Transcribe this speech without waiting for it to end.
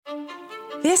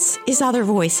This is Other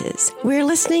Voices. We're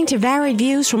listening to varied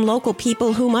views from local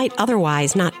people who might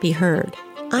otherwise not be heard.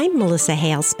 I'm Melissa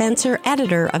Hale Spencer,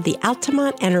 editor of the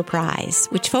Altamont Enterprise,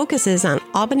 which focuses on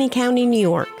Albany County, New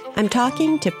York. I'm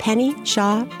talking to Penny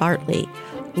Shaw Bartley,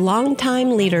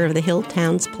 longtime leader of the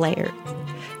Hilltowns Players.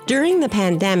 During the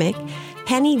pandemic,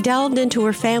 Penny delved into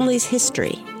her family's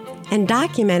history and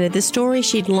documented the story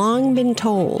she'd long been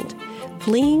told.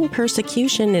 Fleeing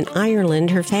persecution in Ireland,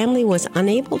 her family was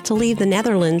unable to leave the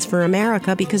Netherlands for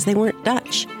America because they weren't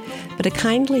Dutch. But a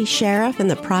kindly sheriff in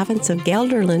the province of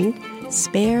Gelderland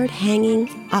spared hanging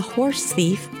a horse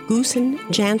thief, Goosen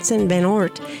Jansen van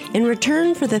Oort, in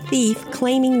return for the thief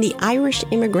claiming the Irish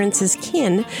immigrants as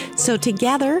kin, so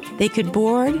together they could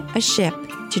board a ship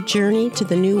to journey to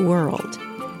the New World.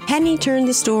 Penny turned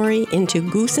the story into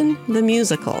Goosen the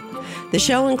Musical. The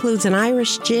show includes an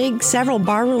Irish jig, several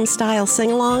barroom-style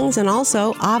sing-alongs, and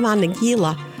also Ava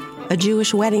Nagila, a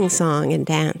Jewish wedding song and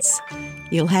dance.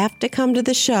 You'll have to come to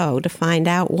the show to find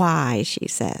out why, she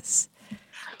says.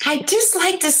 I'd just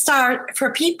like to start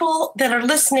for people that are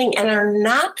listening and are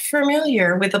not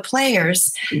familiar with the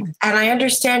Players, and I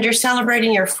understand you're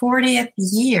celebrating your 40th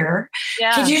year.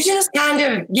 Yeah. Could you just kind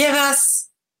of give us,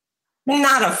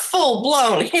 not a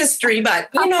full-blown history, but,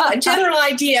 a general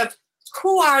idea of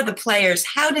who are the Players?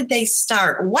 How did they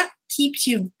start? What keeps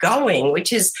you going,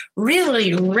 which is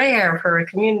really rare for a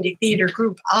community theater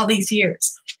group all these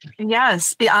years?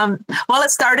 Yes. Well,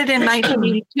 it started in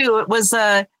 1982. It was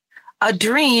a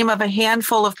dream of a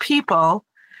handful of people.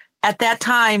 At that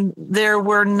time, there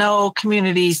were no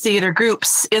community theater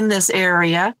groups in this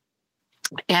area.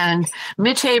 And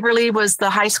Mitch Haverly was the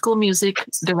high school music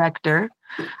director,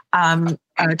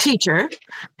 teacher.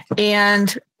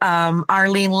 And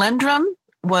Arlene Lendrum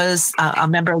was a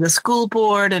member of the school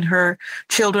board, and her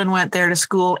children went there to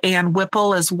school. Ann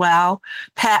Whipple as well.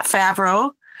 Pat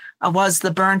Favreau was the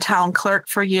Bern town clerk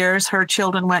for years. Her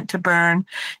children went to Bern.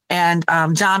 And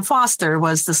John Foster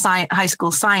was the high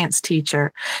school science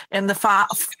teacher. And the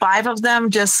five of them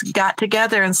just got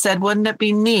together and said, wouldn't it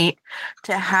be neat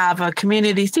to have a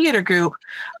community theater group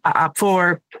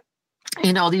for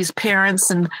these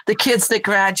parents and the kids that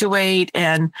graduate,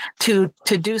 and to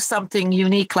do something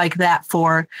unique like that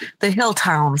for the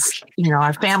Hilltowns,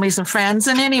 our families and friends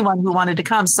and anyone who wanted to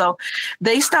come. So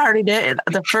they started it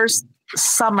the first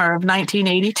summer of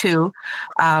 1982.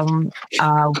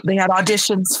 They had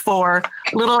auditions for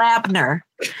Little Abner.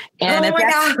 And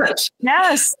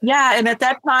yes. Yeah. And at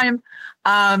that time,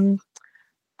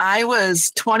 I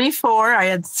was 24. I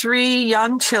had 3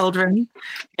 young children,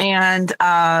 and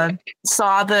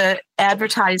saw the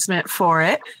advertisement for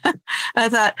it. I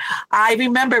thought, I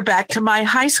remember back to my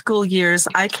high school years.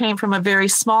 I came from a very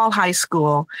small high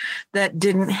school that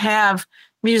didn't have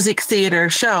music theater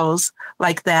shows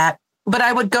like that. But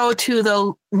I would go to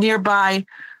the nearby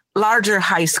larger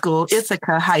high school,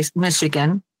 Ithaca,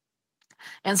 Michigan,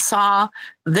 and saw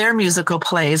their musical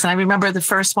plays. And I remember the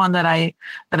first one that I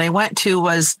went to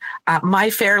was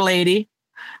My Fair Lady.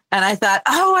 And I thought,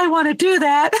 I want to do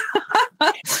that.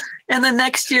 And the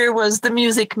next year was The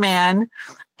Music Man.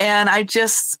 And I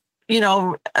just,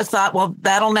 I thought, well,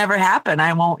 that'll never happen.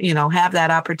 I won't, have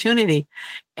that opportunity.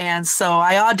 And so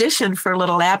I auditioned for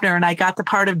Little Abner, and I got the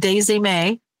part of Daisy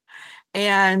May.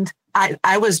 And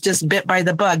I was just bit by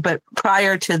the bug. But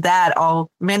prior to that,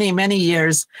 many, many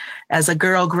years as a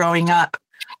girl growing up,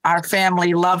 our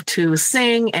family loved to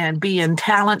sing and be in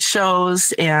talent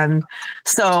shows. And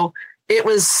so it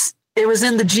was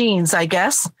in the genes, I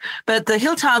guess. But the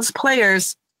Hilltowns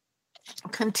Players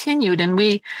continued, and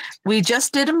we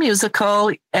just did a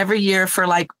musical every year for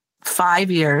like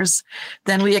 5 years.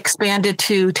 Then we expanded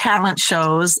to talent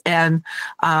shows and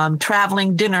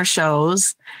traveling dinner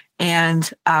shows.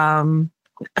 And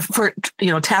for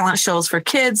talent shows for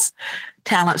kids,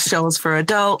 talent shows for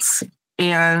adults,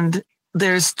 and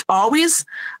there's always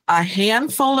a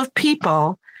handful of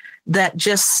people that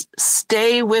just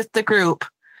stay with the group,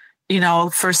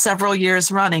 for several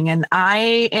years running. And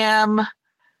I am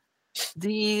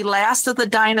the last of the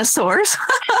dinosaurs.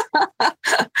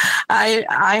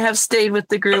 I have stayed with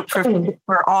the group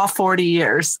for all 40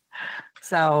 years.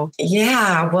 So,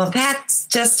 yeah, well, that's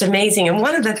just amazing. And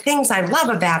one of the things I love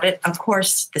about it, of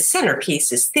course, the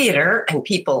centerpiece is theater, and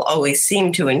people always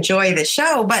seem to enjoy the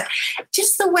show, but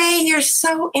just the way you're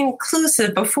so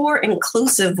inclusive before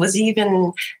inclusive was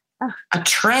even a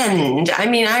trend. I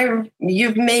mean,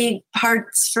 you've made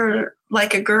parts for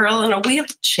like a girl in a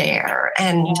wheelchair,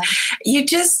 and you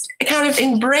just kind of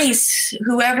embrace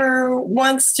whoever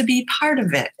wants to be part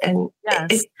of it. And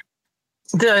yes.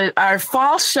 Our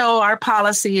fall show, our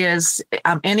policy is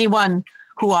anyone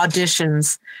who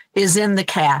auditions is in the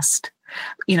cast.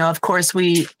 Of course,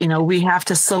 we have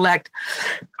to select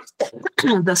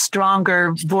the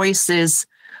stronger voices,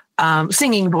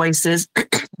 singing voices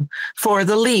for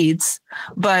the leads,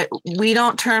 but we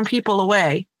don't turn people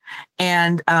away.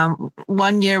 And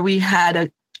one year we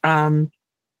had a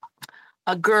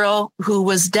girl who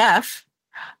was deaf,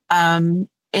 and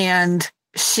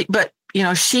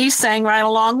she sang right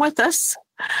along with us.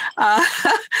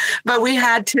 But we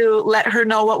had to let her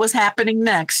know what was happening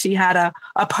next. She had a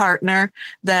partner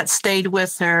that stayed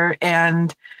with her,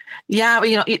 and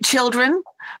children.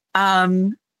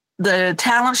 The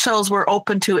talent shows were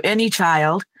open to any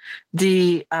child.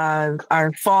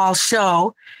 Our fall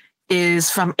show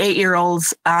is from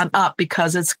 8-year-olds on up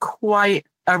because it's quite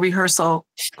a rehearsal,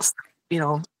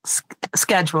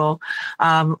 schedule,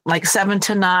 like 7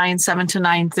 to 9, 7 to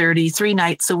 9:30, 3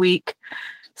 nights a week.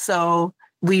 So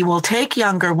we will take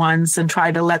younger ones and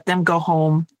try to let them go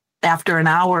home after an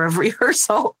hour of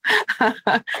rehearsal,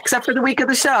 except for the week of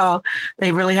the show.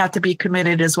 They really have to be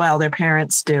committed as well. Their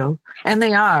parents do. And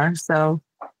they are. So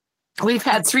we've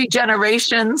had 3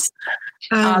 generations.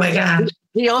 Oh my God.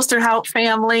 The Osterhout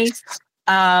family,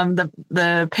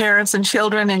 the parents and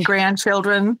children and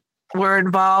grandchildren were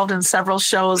involved in several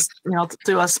shows,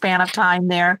 through a span of time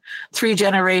there, 3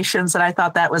 generations. And I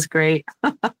thought that was great.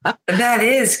 That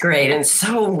is great and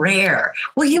so rare.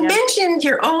 Well, you mentioned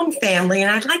your own family, and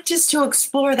I'd like just to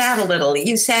explore that a little.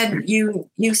 You said you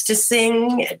used to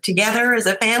sing together as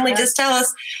a family. Just tell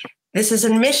us, this is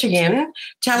in Michigan.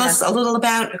 Tell us a little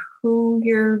about who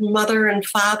your mother and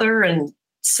father and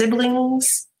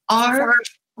siblings are.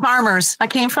 Farmers. I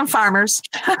came from farmers,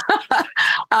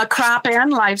 crop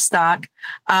and livestock.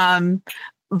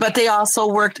 But they also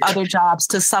worked other jobs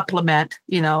to supplement,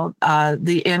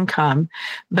 the income.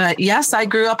 But yes, I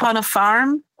grew up on a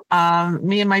farm.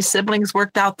 Me and my siblings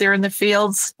worked out there in the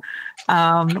fields,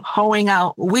 hoeing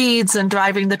out weeds and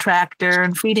driving the tractor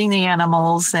and feeding the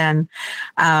animals. And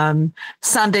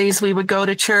Sundays we would go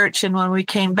to church. And when we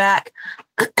came back,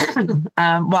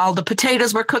 while the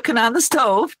potatoes were cooking on the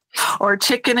stove or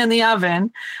chicken in the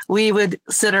oven, we would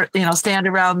stand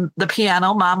around the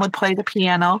piano. Mom would play the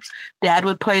piano. Dad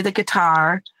would play the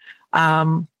guitar.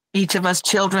 Each of us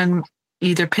children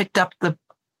either picked up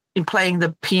playing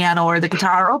the piano or the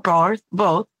guitar or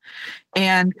both.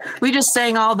 And we just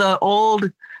sang all the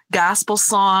old gospel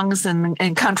songs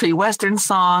and country western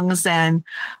songs and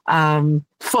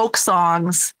folk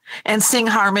songs and sing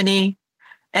harmony.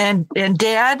 And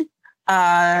dad's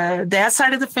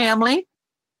side of the family,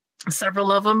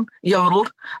 several of them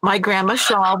yodeled. My grandma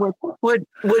Shaw would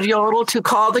yodel to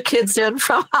call the kids in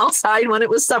from outside when it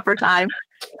was supper time.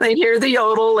 They'd hear the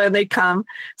yodel and they'd come.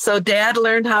 So Dad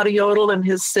learned how to yodel and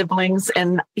his siblings,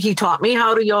 and he taught me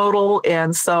how to yodel.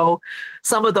 And so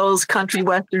some of those country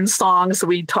western songs,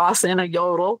 we toss in a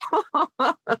yodel.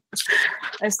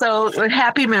 And so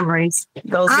happy memories.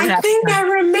 I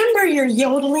remember your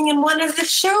yodeling in one of the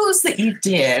shows that you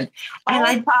did. And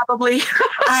I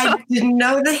didn't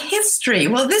know the history.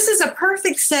 Well, this is a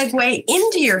perfect segue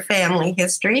into your family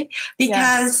history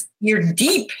because your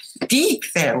deep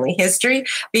family history,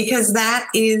 because that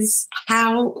is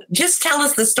just tell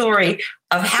us the story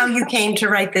of how you came to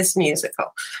write this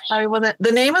musical.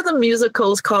 The name of the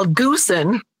musical is called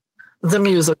Goosen, the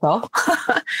musical.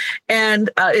 And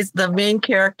the main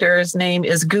character's name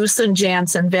is Goosen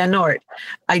Jansen Van Noort.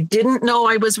 I didn't know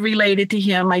I was related to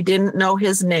him. I didn't know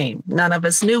his name. None of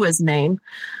us knew his name.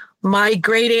 My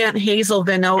great aunt Hazel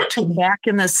Van Noort, back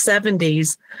in the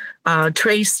 70s,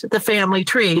 traced the family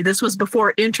tree. This was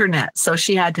before internet. So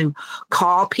she had to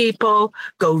call people,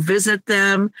 go visit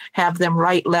them, have them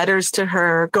write letters to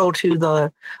her, go to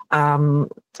the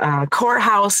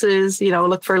courthouses,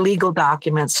 look for legal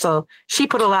documents. So she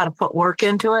put a lot of footwork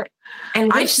into it.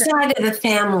 And which side of the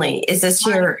family is this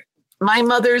my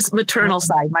mother's maternal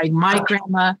side. My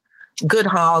grandma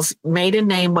Goodall's maiden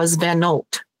name was Van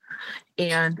Noort.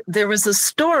 And there was a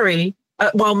story.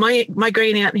 My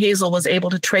great aunt Hazel was able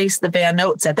to trace the Van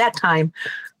Noorts at that time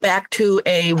back to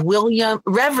a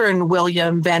Reverend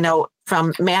William Van Noort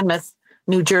from Monmouth,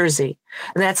 New Jersey.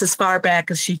 And that's as far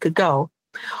back as she could go.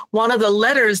 One of the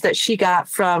letters that she got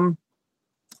from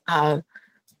one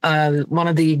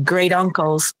of the great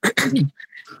uncles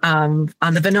on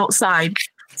the Van Noort side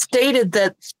stated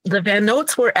that the Van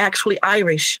Noorts were actually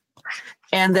Irish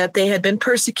and that they had been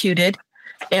persecuted.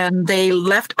 And they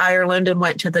left Ireland and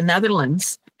went to the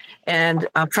Netherlands. And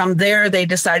from there, they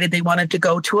decided they wanted to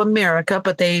go to America,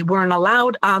 but they weren't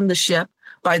allowed on the ship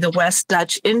by the West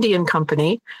Dutch Indian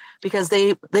Company because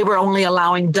they were only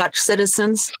allowing Dutch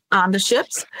citizens on the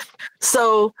ships.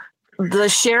 So the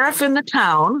sheriff in the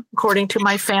town, according to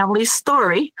my family's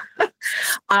story,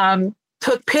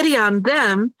 took pity on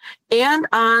them and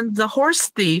on the horse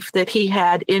thief that he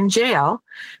had in jail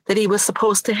that he was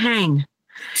supposed to hang.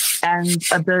 And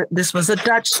this was a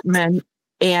Dutchman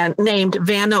and named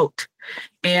Van Oot.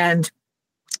 And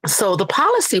so the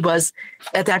policy was,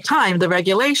 at that time, the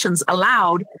regulations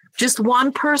allowed just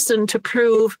one person to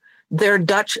prove their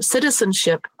Dutch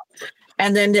citizenship.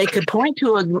 And then they could point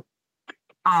to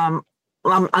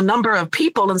a number of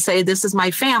people and say, this is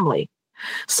my family.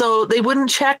 So they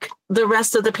wouldn't check the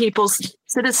rest of the people's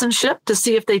citizenship to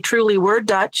see if they truly were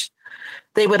Dutch.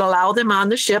 They would allow them on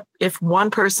the ship if one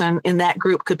person in that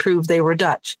group could prove they were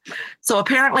Dutch. So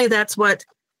apparently that's what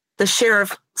the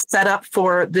sheriff set up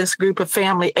for this group of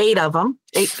family, 8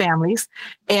 families,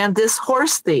 and this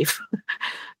horse thief.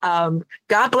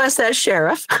 God bless that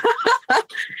sheriff.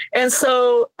 And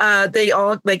so they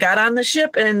got on the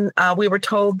ship, and we were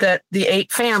told that the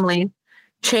 8 family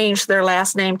changed their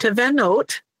last name to Van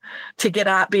Oot to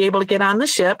be able to get on the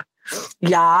ship.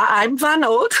 Yeah, I'm Van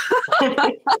Oot.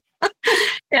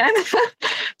 And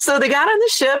so they got on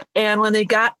the ship, and when they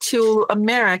got to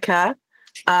America,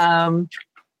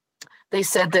 they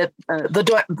said that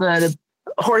the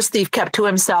horse thief kept to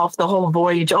himself the whole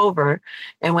voyage over.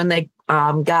 And when they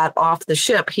got off the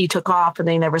ship, he took off and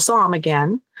they never saw him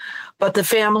again. But the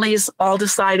families all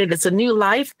decided it's a new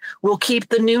life. We'll keep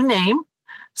the new name.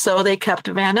 So they kept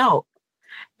Van Oot.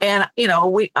 And,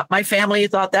 my family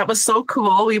thought that was so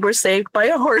cool. We were saved by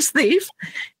a horse thief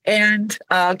and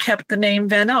kept the name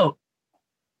Van Oot.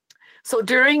 So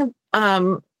during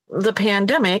the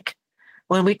pandemic,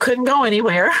 when we couldn't go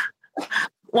anywhere,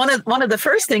 one of the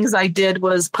first things I did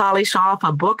was polish off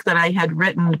a book that I had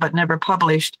written but never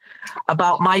published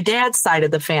about my dad's side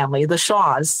of the family, the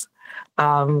Shaws,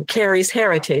 Carrie's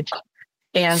heritage.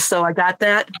 And so I got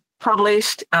that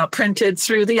published, printed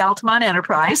through the Altamont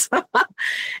Enterprise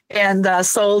and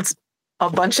sold a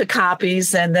bunch of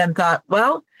copies, and then thought,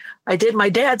 well, I did my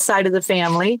dad's side of the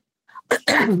family.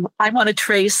 I want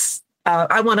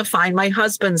to find my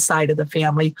husband's side of the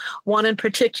family, one in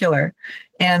particular.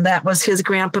 And that was his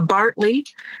grandpa Bartley,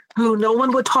 who no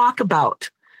one would talk about.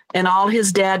 And all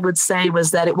his dad would say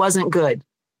was that it wasn't good.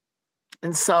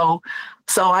 And so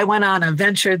I went on a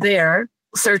venture there,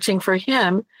 searching for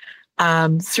him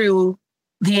through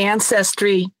the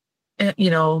ancestry,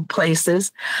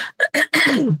 places,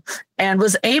 and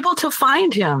was able to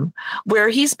find him where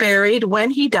he's buried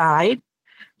when he died.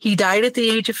 He died at the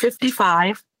age of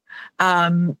 55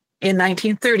 in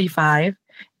 1935.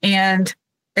 And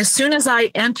as soon as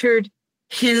I entered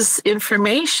his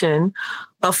information,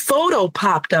 a photo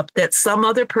popped up that some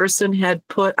other person had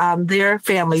put on their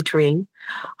family tree.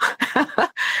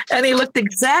 And he looked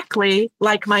exactly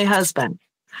like my husband.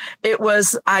 It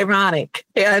was ironic.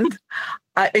 And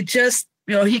it just,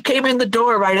 he came in the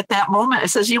door right at that moment. It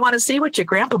says, you want to see what your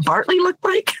grandpa Bartley looked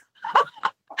like?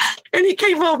 And he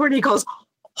came over and he goes,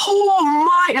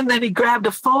 oh my. And then he grabbed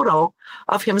a photo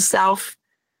of himself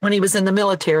when he was in the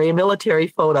military, a military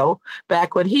photo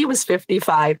back when he was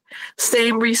 55.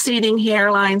 Same receding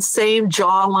hairline, same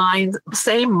jawline,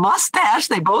 same mustache.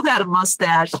 They both had a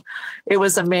mustache. It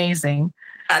was amazing.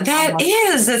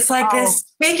 It's like this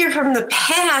figure from the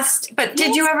past. But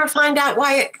did you ever find out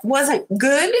why it wasn't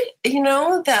good?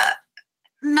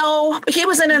 No, he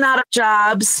was in and out of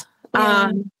jobs.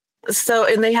 Yeah.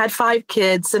 And they had 5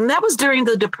 kids, and that was during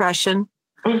the Depression.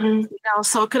 Mm-hmm.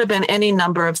 So it could have been any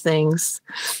number of things.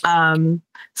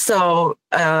 So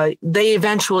they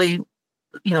eventually,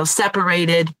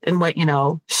 separated,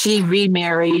 and she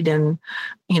remarried and,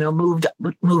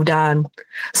 moved on.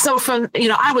 So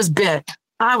I was bit.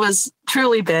 I was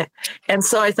truly bit. And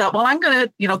so I thought, well, I'm going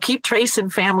to, keep tracing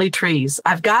family trees.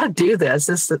 I've got to do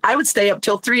this. I would stay up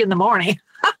till 3 a.m.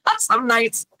 some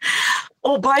nights.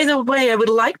 Oh, by the way, I would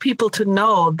like people to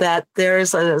know that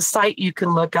there's a site you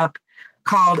can look up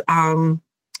called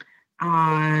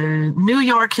New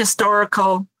York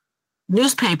Historical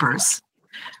Newspapers.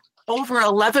 Over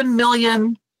 11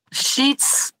 million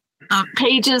sheets,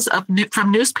 pages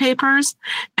from newspapers.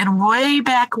 And way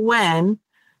back when,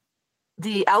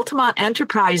 the Altamont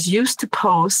Enterprise used to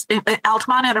post,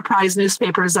 Altamont Enterprise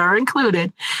newspapers are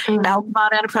included. Mm-hmm.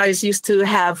 Altamont Enterprise used to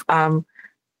have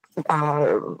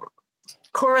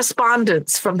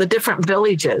correspondence from the different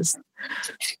villages.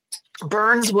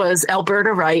 Burns was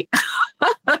Alberta Wright.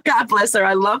 God bless her.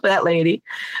 I love that lady.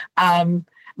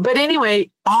 But anyway,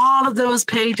 all of those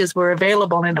pages were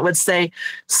available, and it would say,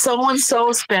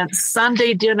 so-and-so spent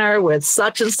Sunday dinner with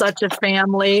such and such a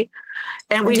family.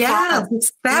 And that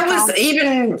was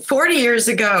even 40 years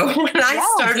ago when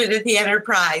I started at the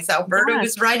Enterprise. Alberta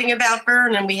was writing about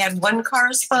Vern, and we had one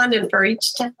correspondent for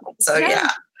each town. So,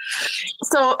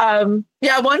 So,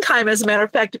 one time, as a matter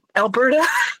of fact, Alberta,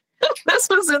 this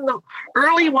was in the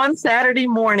early one Saturday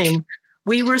morning,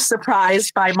 we were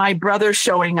surprised by my brother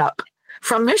showing up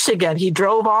from Michigan. He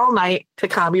drove all night to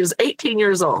come. He was 18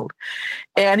 years old,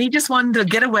 and he just wanted to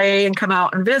get away and come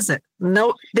out and visit.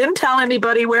 No, didn't tell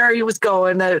anybody where he was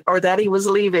going or that he was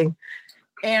leaving.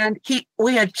 And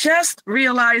we had just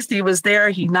realized he was there.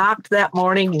 He knocked that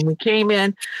morning when we came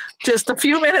in. Just a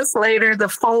few minutes later, the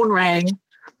phone rang.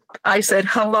 I said,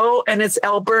 hello, and it's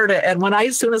Alberta. And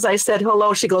as soon as I said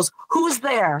hello, she goes, who's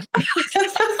there? And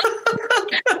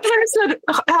I said,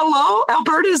 hello,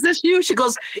 Alberta, is this you? She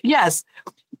goes, yes.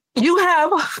 You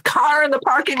have a car in the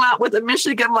parking lot with a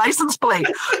Michigan license plate.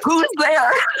 Who's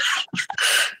there?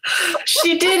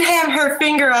 She did have her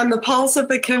finger on the pulse of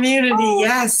the community.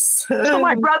 Yes. So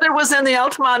my brother was in the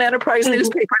Altamont Enterprise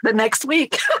newspaper the next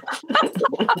week.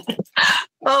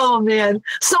 Oh, man.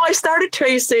 So I started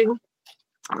tracing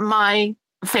my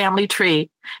family tree,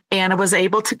 and I was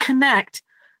able to connect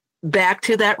back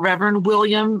to that Reverend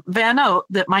William Van Oat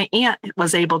that my aunt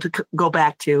was able to go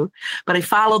back to. But I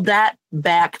followed that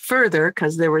back further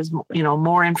because there was,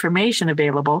 more information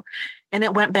available. And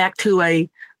it went back to a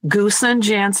Goosen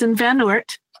Jansen Van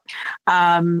Oort.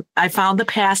 I found the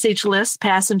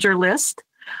passenger list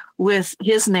with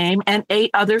his name and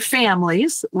 8 other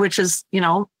families, which is,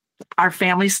 our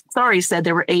family story said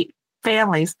there were 8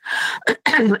 families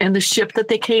and the ship that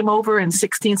they came over in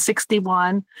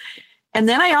 1661. And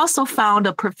then I also found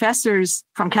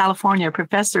from California,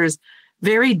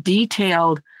 very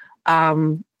detailed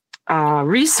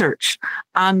research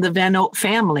on the Van Oat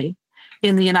family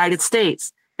in the United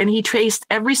States. And he traced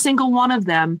every single one of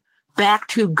them back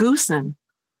to Goosen.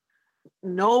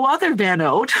 No other Van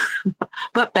Oat,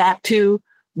 but back to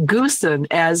Goosen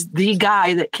as the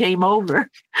guy that came over.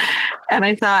 And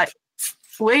I thought,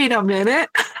 wait a minute.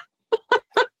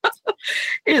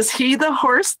 Is he the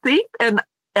horse thief? And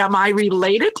am I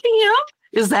related to him?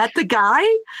 Is that the guy?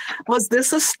 Was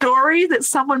this a story that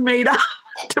someone made up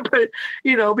to put,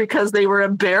 because they were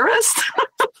embarrassed?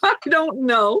 I don't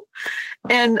know.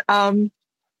 And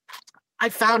I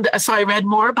read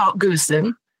more about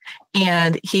Goosen,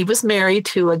 and he was married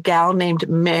to a gal named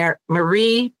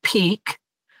Marie Peake.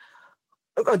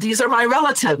 These are my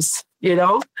relatives,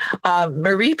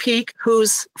 Marie Peake,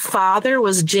 whose father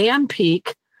was Jan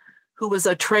Peake, who was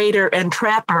a trader and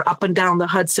trapper up and down the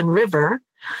Hudson River,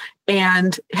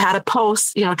 and had a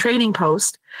trading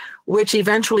post, which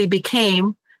eventually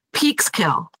became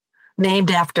Peekskill,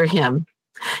 named after him.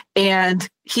 And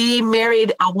he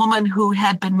married a woman who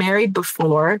had been married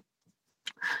before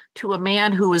to a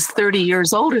man who was 30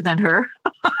 years older than her.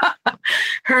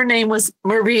 Her name was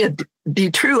Maria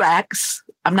de Truax.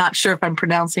 I'm not sure if I'm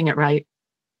pronouncing it right,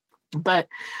 but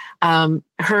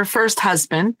her first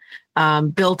husband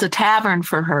built a tavern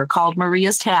for her called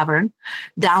Maria's Tavern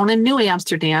down in New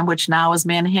Amsterdam, which now is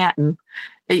Manhattan,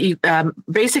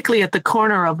 basically at the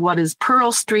corner of what is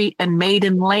Pearl Street and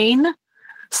Maiden Lane.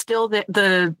 Still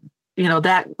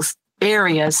that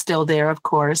area is still there, of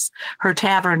course. Her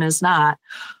tavern is not.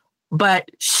 But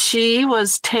she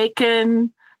was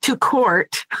taken to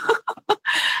court,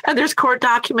 and there's court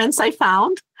documents I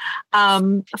found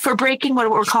for breaking what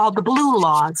were called the blue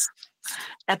laws.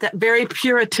 At that very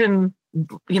Puritan,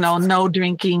 no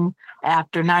drinking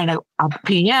after 9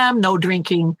 p.m., no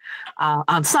drinking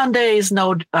on Sundays,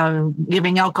 no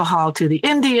giving alcohol to the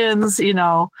Indians,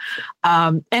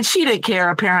 and she didn't care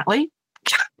apparently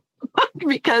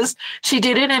because she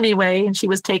did it anyway, and she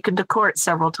was taken to court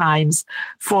several times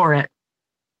for it.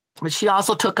 But she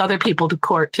also took other people to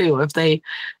court too if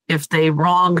they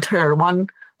wronged her. One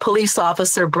police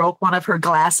officer broke one of her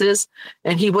glasses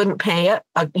and he wouldn't pay it,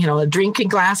 a drinking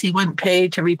glass, he wouldn't pay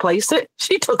to replace it.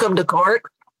 She took him to court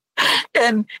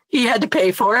and he had to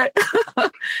pay for it.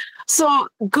 So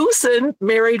Goosen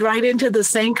married right into the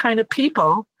same kind of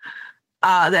people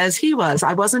as he was.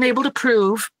 I wasn't able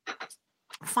to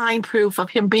find proof of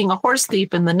him being a horse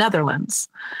thief in the Netherlands.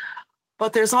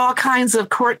 But there's all kinds of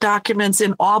court documents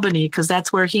in Albany because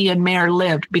that's where he and Mare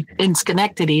lived, in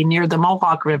Schenectady near the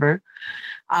Mohawk River.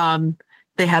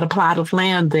 They had a plot of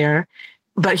land there,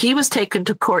 but he was taken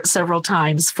to court several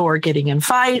times for getting in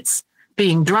fights,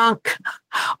 being drunk,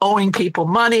 owing people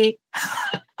money,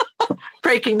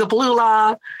 breaking the blue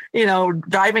law,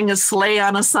 driving a sleigh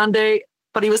on a Sunday.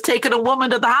 But he was taking a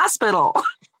woman to the hospital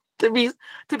to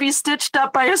be stitched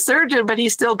up by a surgeon, but he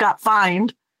still got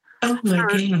fined. Oh my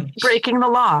gosh. Breaking the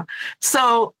law.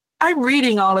 So I'm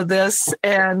reading all of this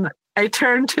and I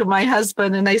turned to my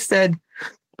husband and I said,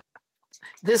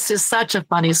 this is such a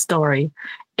funny story.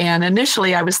 And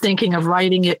initially I was thinking of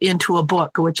writing it into a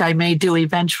book, which I may do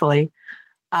eventually.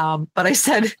 But I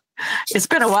said, it's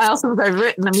been a while since I've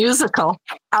written a musical.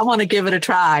 I want to give it a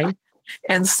try.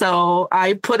 And so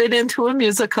I put it into a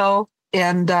musical,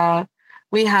 and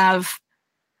we have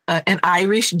an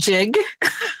Irish jig,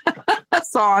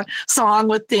 a song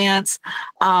with dance.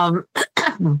 That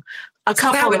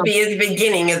would be at the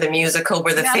beginning of the musical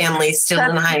where the family's still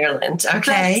in Ireland.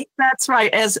 Okay. That's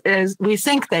right. As we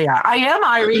think they are. I am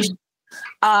Irish.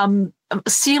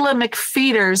 Sheila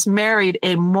McFeeters married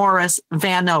a Morris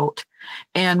Van Oat,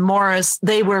 and Morris,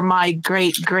 they were my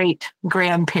great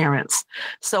grandparents.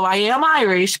 So I am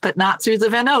Irish, but not through the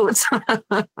Van Oats.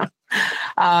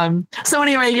 So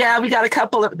anyway, we got a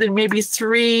couple of, maybe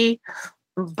 3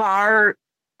 bar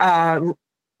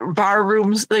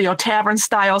rooms, tavern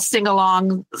style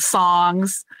sing-along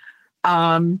songs.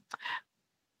 And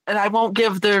I won't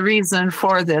give the reason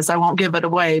for this. I won't give it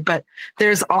away, but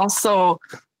there's also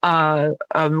a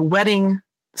wedding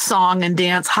song and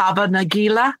dance, Hava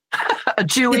Nagila, a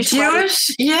Jewish.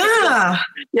 Yeah.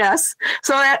 Yes.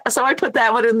 So I put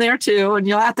that one in there too, and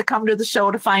you'll have to come to the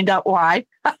show to find out why.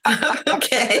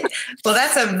 Okay. Well,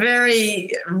 that's a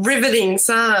very riveting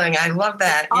song. I love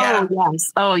that. Yeah.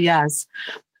 Oh, yes.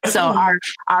 So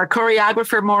our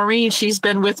choreographer, Maureen, she's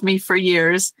been with me for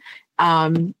years.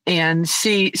 And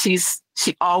she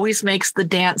always makes the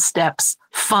dance steps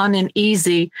fun and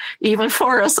easy, even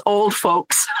for us old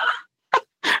folks.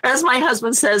 As my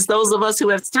husband says, those of us who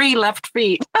have 3 left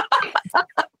feet.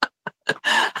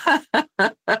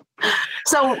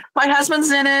 So my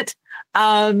husband's in it.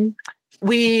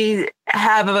 We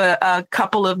have a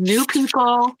couple of new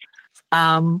people,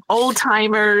 old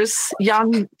timers,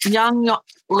 young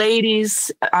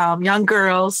ladies, young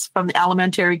girls from the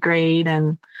elementary grade,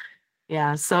 and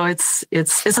so it's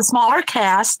a smaller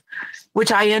cast,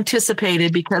 which I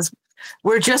anticipated because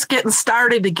we're just getting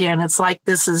started again. It's like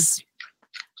this is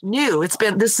new. It's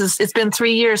been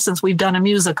 3 years since we've done a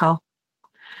musical.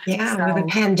 Yeah, with the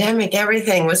pandemic,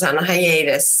 everything was on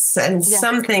hiatus, and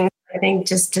some things I think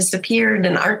just disappeared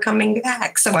and aren't coming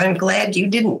back. So I'm glad you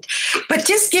didn't. But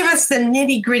just give us the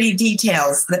nitty-gritty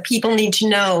details that people need to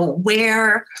know: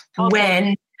 where,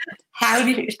 when, how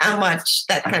much,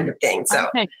 that kind of thing. So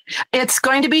it's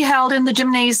going to be held in the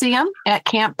gymnasium at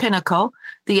Camp Pinnacle.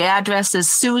 The address is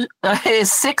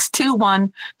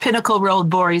 621 Pinnacle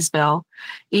Road, Voorheesville,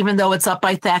 even though it's up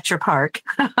by Thatcher Park.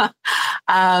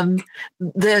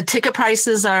 The ticket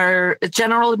prices are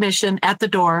general admission at the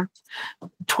door,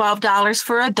 $12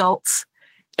 for adults,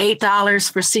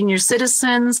 $8 for senior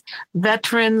citizens,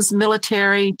 veterans,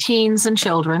 military, teens, and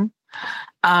children.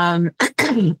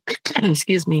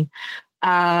 Excuse me.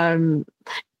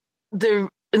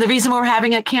 The reason we're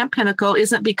having it at Camp Pinnacle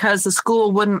isn't because the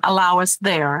school wouldn't allow us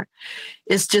there.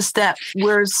 It's just that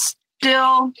we're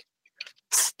still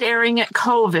staring at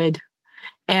COVID,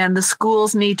 and the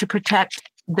schools need to protect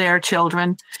their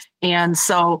children. And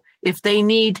so if they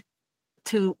need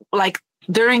to, like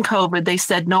during COVID, they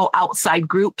said no outside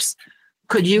groups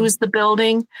could use the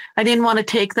building. I didn't want to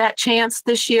take that chance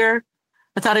this year.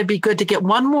 I thought it'd be good to get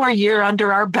one more year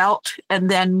under our belt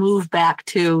and then move back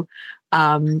to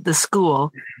the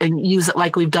school and use it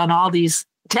like we've done all these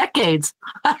decades.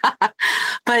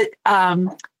 But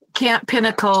Camp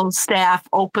Pinnacle staff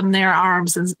opened their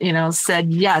arms and,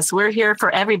 said, yes, we're here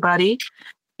for everybody.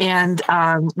 And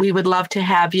we would love to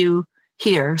have you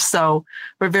here. So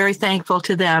we're very thankful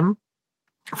to them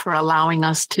for allowing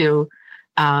us to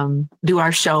do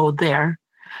our show there.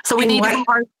 So we need to.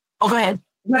 Oh, go ahead.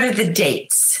 What are the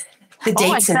dates? The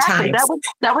dates and times.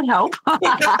 That would help.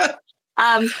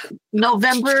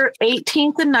 November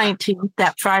 18th and 19th,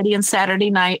 that Friday and Saturday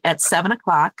night at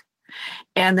 7:00,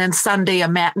 and then Sunday a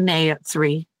matinee at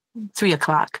 3:00.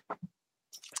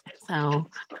 So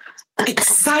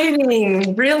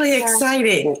exciting, really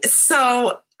exciting.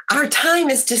 So our time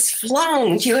has just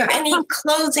flown. Do you have any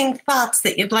closing thoughts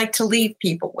that you'd like to leave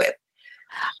people with?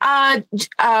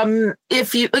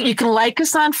 If you can like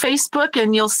us on Facebook,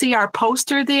 and you'll see our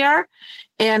poster there.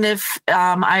 And if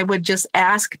I would just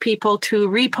ask people to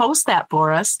repost that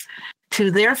for us to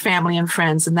their family and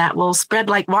friends, and that will spread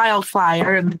like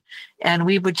wildfire. And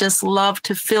we would just love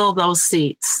to fill those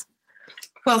seats.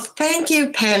 Well, thank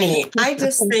you, Penny. I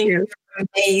just think you're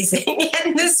amazing.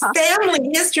 And this family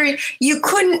history, you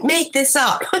couldn't make this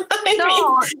up.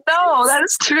 No, that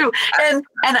is true. And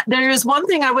there is one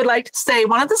thing I would like to say.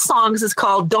 One of the songs is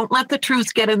called "Don't Let the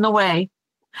Truth Get in the Way."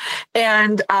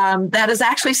 And that is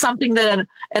actually something that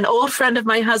an old friend of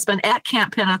my husband at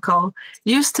Camp Pinnacle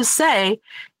used to say.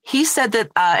 he said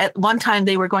that at one time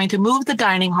they were going to move the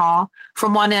dining hall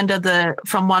from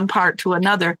one part to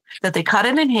another, that they cut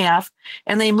it in half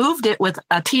and they moved it with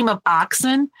a team of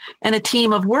oxen and a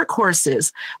team of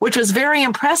workhorses, which was very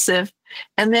impressive.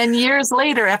 And then years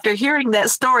later, after hearing that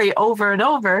story over and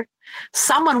over,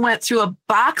 someone went through a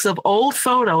box of old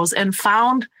photos and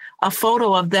found a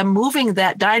photo of them moving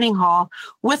that dining hall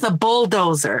with a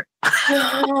bulldozer.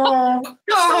 Oh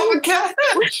God.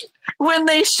 When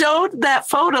they showed that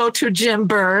photo to Jim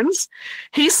Burns,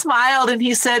 he smiled and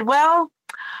he said, well,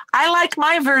 I like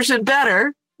my version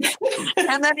better.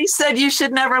 And then he said, you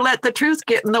should never let the truth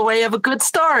get in the way of a good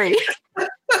story. But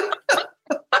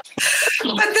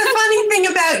the funny thing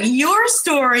about your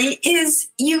story is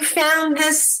you found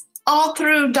this all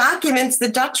through documents. The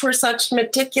Dutch were such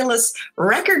meticulous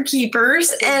record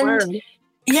keepers. And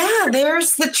yeah,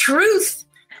 there's the truth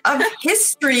of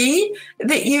history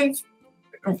that you've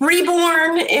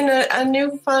reborn in a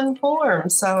new fun form.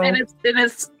 So and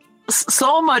it's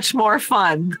so much more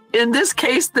fun. In this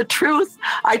case, the truth,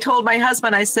 I told my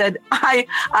husband, I said, I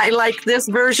like this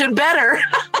version better.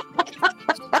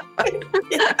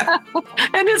 Yeah.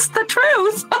 And it's the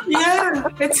truth. Yeah,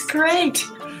 it's great.